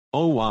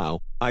Oh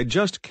wow, I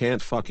just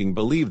can't fucking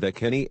believe that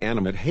Kenny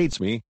Animate hates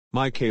me,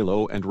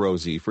 Kalo and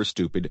Rosie for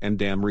stupid and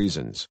damn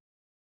reasons.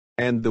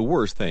 And the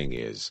worst thing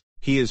is,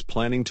 he is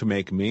planning to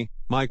make me,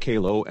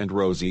 Kalo and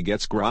Rosie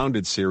Gets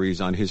Grounded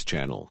series on his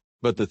channel.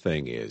 But the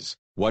thing is,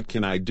 what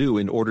can I do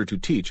in order to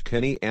teach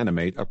Kenny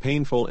Animate a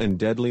painful and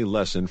deadly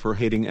lesson for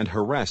hating and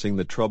harassing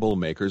the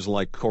troublemakers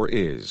like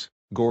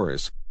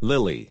Boris,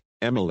 Lily,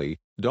 Emily,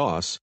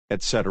 Doss,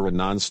 etc.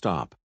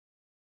 non-stop?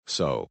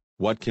 So,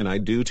 what can I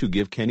do to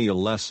give Kenny a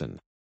lesson?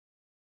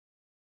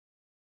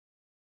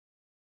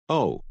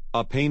 Oh,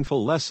 a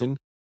painful lesson?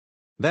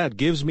 That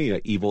gives me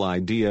a evil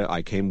idea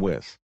I came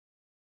with.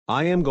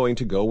 I am going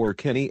to go where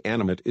Kenny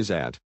Animate is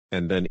at,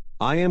 and then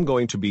I am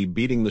going to be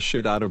beating the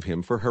shit out of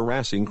him for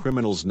harassing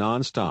criminals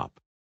non-stop.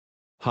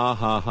 Ha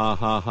ha ha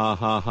ha ha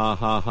ha ha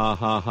ha ha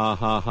ha ha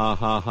ha ha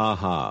ha ha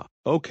ha.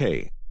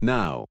 Okay,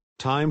 now,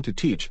 time to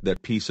teach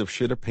that piece of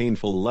shit a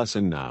painful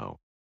lesson now.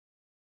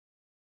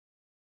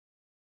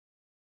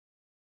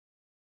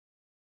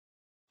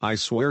 I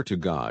swear to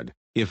God,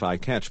 if I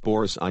catch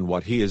Boris on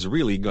what he is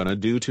really gonna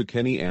do to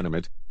Kenny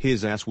Animate,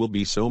 his ass will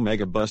be so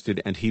mega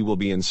busted and he will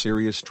be in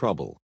serious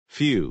trouble.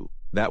 Phew,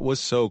 that was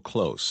so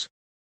close.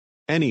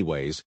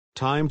 Anyways,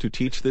 time to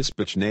teach this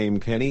bitch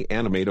named Kenny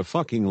Animate a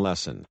fucking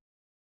lesson.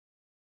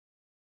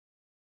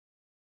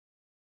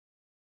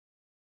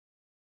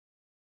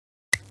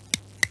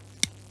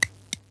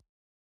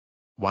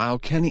 Wow,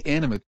 Kenny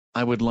Animate,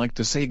 I would like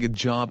to say good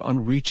job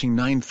on reaching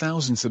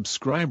 9,000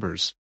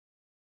 subscribers.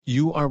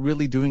 You are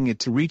really doing it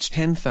to reach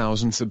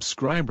 10,000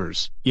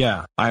 subscribers.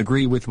 Yeah, I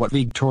agree with what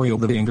Victoria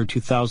the Vinger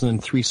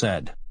 2003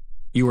 said.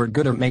 You are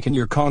good at making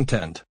your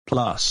content,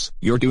 plus,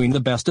 you're doing the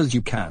best as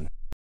you can.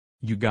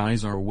 You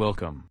guys are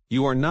welcome.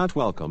 You are not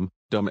welcome,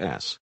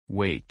 dumbass.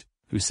 Wait,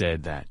 who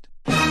said that?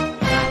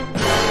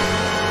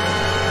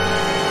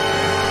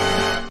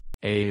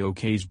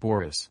 AOK'S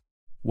Boris.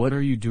 What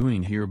are you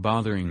doing here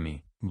bothering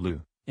me,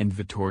 Blue, and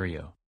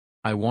Vittorio?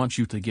 I want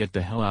you to get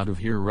the hell out of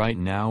here right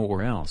now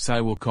or else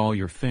I will call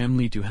your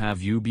family to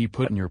have you be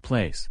put in your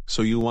place.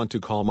 So you want to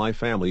call my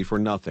family for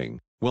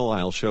nothing? Well,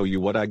 I'll show you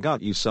what I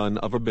got, you son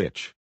of a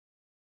bitch.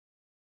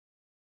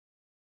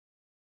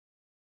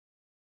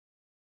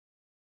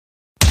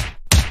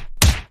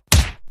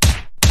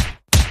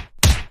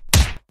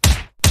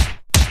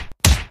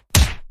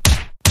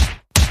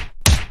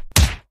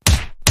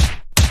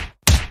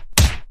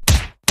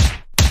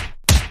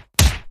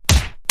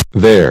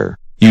 There,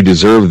 you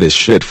deserve this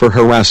shit for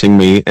harassing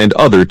me and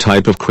other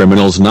type of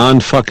criminals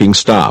non-fucking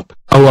stop.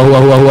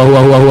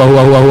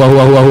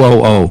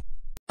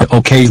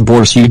 AOK'S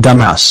Boris, you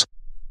dumbass.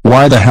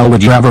 Why the hell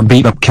would you ever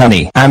beat up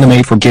Kenny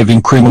Animate for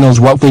giving criminals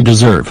what they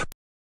deserve?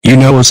 You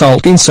know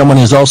assaulting someone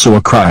is also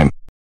a crime.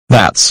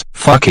 That's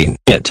fucking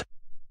it.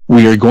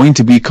 We are going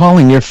to be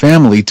calling your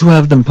family to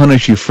have them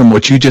punish you from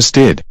what you just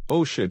did.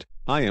 Oh shit,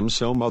 I am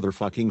so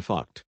motherfucking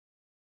fucked.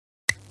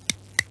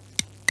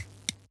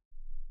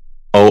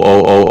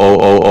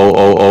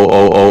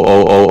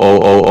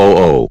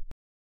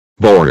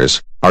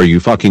 Boris, are you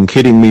fucking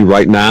kidding me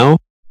right now?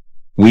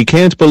 We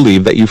can't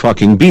believe that you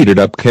fucking beated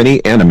up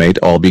Kenny Animate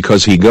all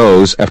because he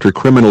goes after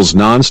criminals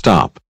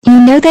non-stop. You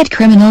know that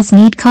criminals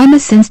need karma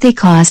since they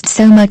caused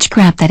so much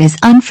crap that is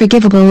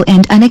unforgivable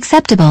and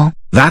unacceptable.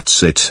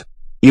 That's it.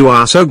 You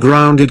are so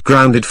grounded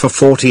for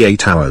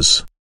 48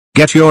 hours.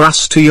 Get your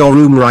ass to your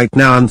room right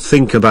now and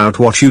think about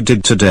what you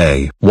did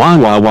today.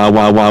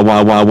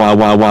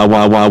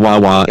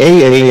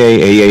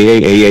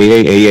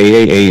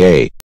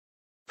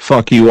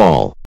 Fuck you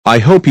all. I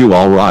hope you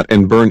all rot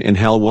and burn in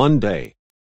hell one day.